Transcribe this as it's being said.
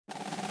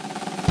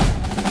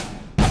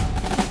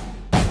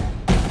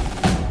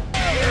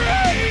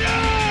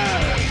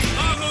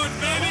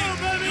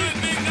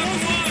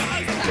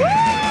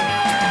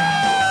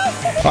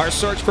Our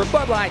search for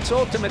Bud Light's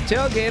Ultimate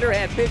Tailgater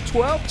had Big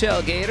 12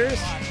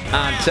 tailgaters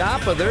on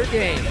top of their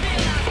game.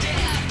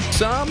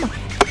 Some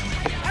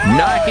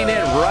knocking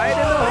it right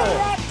in the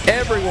hole.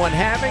 Everyone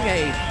having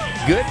a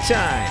good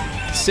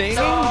time. Singing,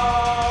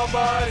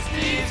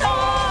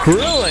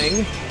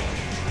 grilling,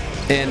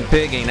 and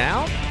pigging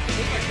out.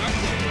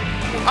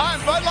 I'm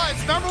Bud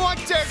Light's #1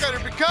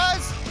 tailgater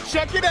because,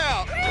 check it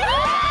out.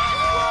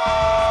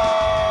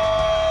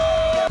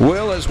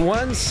 Will is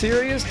one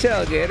serious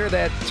tailgater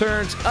that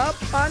turns up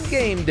on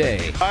game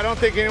day. I don't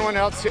think anyone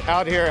else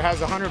out here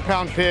has a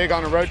 100-pound pig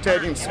on a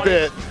rotating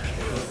spit.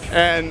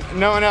 And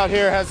no one out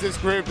here has this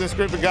group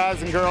of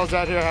guys and girls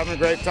out here having a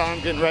great time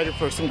getting ready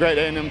for some great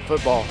A&M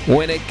football.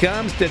 When it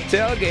comes to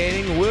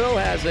tailgating, Will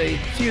has a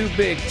few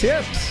big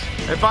tips.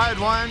 If I had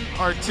 1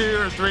 or 2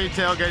 or 3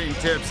 tailgating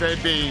tips,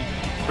 they'd be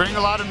bring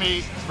a lot of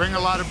meat, bring a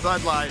lot of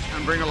Bud Light,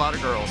 and bring a lot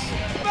of girls.